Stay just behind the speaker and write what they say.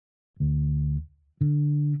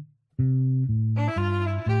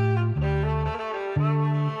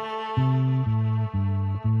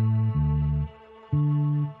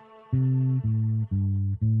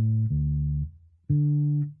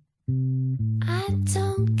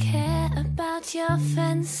don't care about your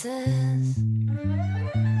fences.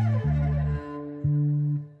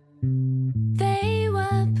 They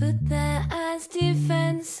were put there as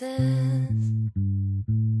defenses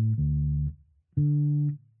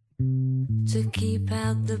to keep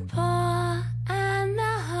out the poor and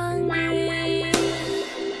the hungry,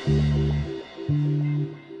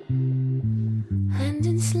 and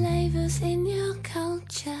enslave us in your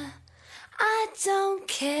culture. I don't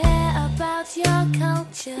care about your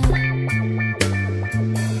culture.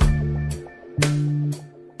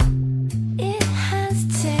 It has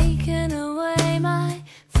taken away my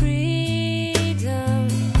freedom,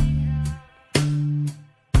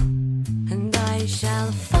 and I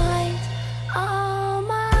shall fight all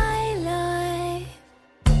my life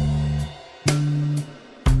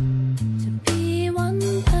to be one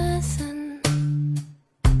person,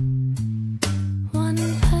 one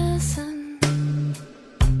person.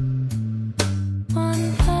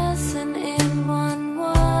 One person in one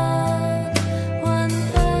world, one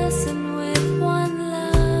person with one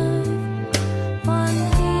love, one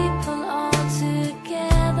people all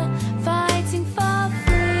together fighting for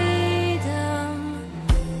freedom.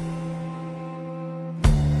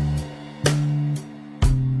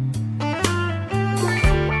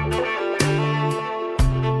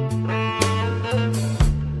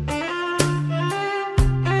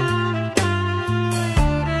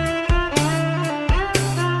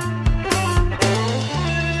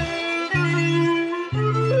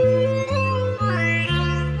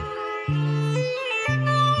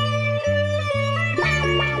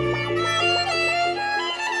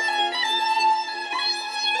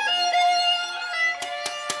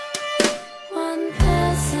 One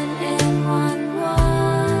person in one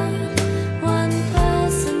world, one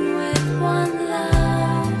person with one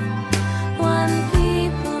love, one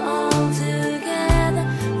people all together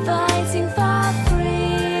fighting for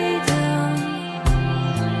freedom.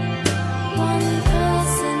 One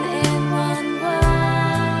person in one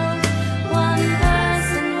world, one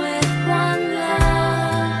person with one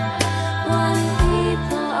love, one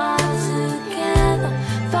people all together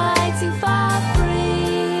fighting for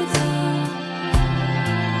freedom.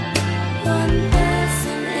 One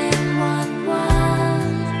person in one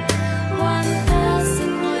world, one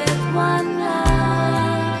person with one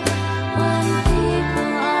love, one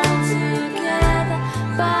people all together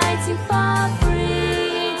fighting for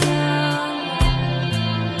freedom.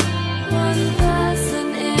 One person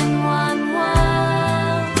in one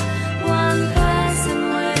world, one person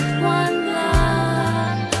with one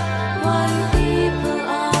love, one people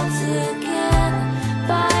all together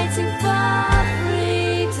fighting for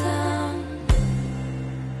freedom.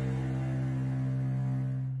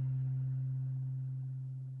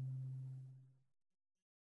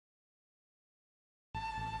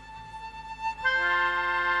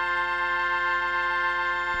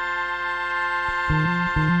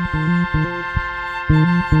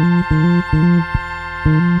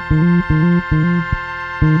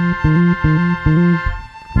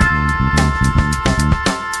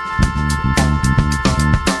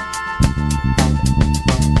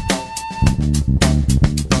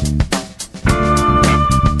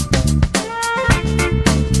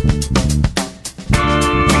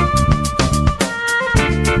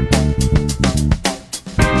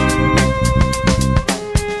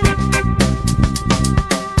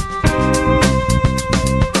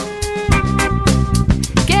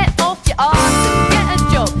 Get off your arse and get a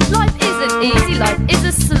job. Life isn't easy, life is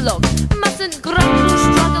a slog. Mustn't grumble,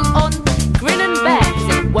 struggle on, grin and bear, 'cause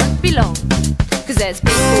it won't be long. 'Cause there's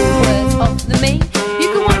people worse off than me. You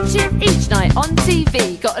can watch it each night on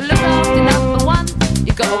TV. Gotta look after number one.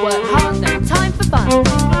 You gotta work hard, no time for fun.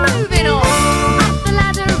 Moving on, up the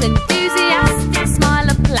ladder, enthusiastic, smile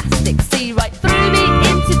of plastic. See right through me,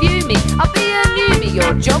 interview me. I'll be a newbie,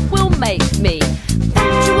 your job will make me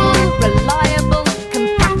punctual, reliable,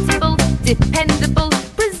 compatible, dependable,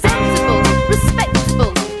 presentable,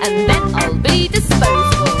 respectable, and then I'll be disposable.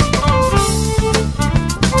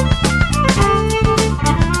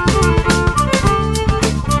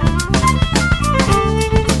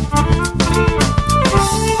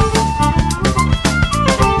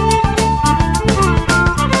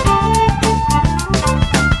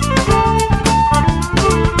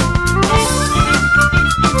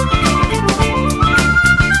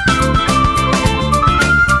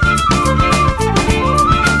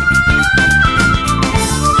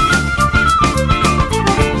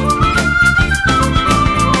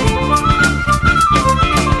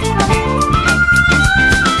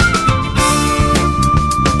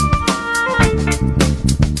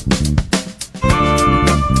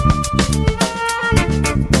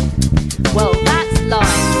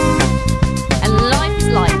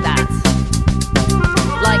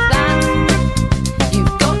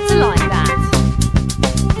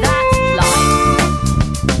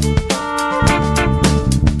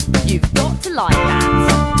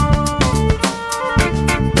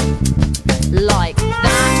 Like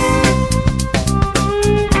that.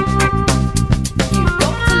 You've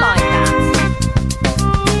got to like that.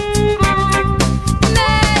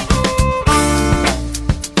 Next.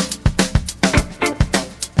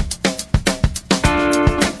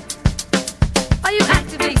 Are you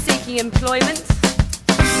actively seeking employment?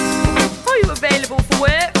 Are you available for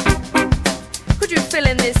work? Could you fill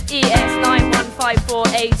in this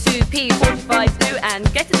ES9154A2P45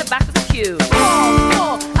 and get in the back of the queue?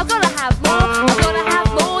 More, I've got to have more. I've got to have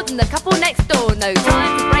more than the couple next door. No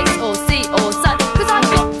time to break or see or such, because I've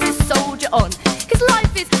got to soldier on. Because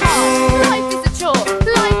life is hard, life is a chore,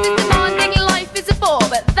 life is demanding, life is a bore.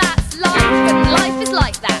 But that's life, and life is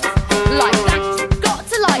like that. Like that, you've got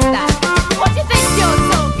to like that. What do you think you're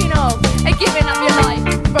talking of? Giving up your life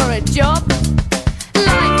for a job?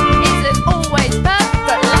 Life isn't always perfect,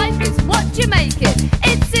 but life is what you make it.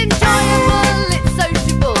 It's enjoyable, it's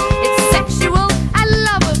sociable, it's sexual and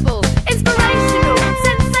lovable, inspirational,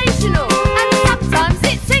 sensational, and sometimes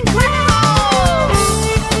it's incredible.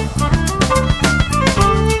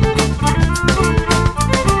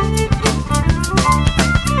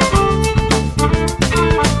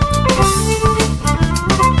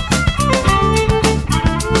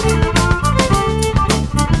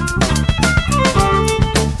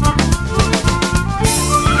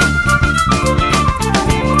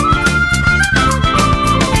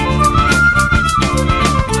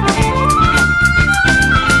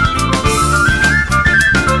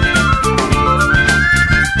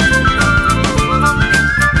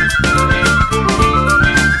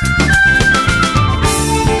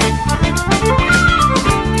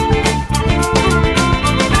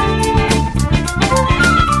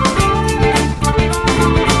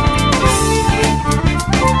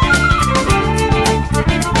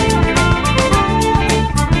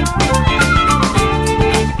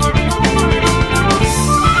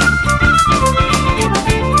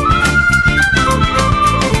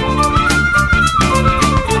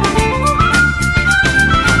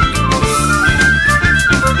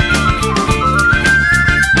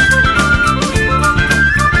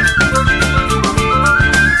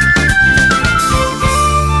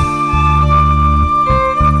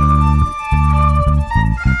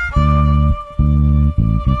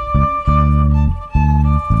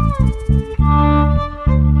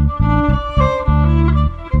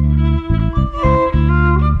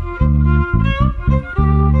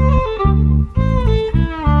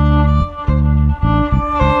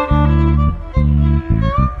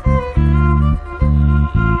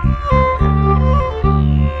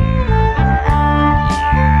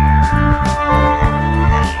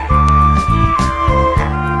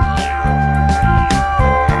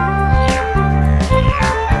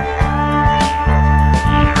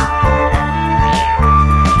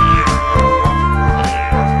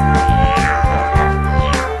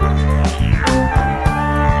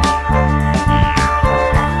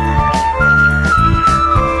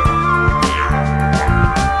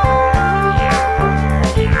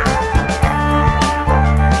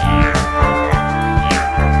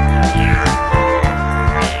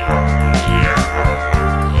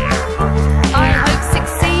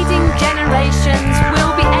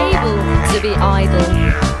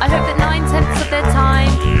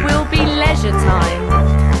 Time,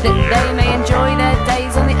 that they may enjoy their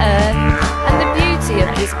days on the earth and the beauty of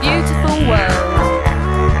this beautiful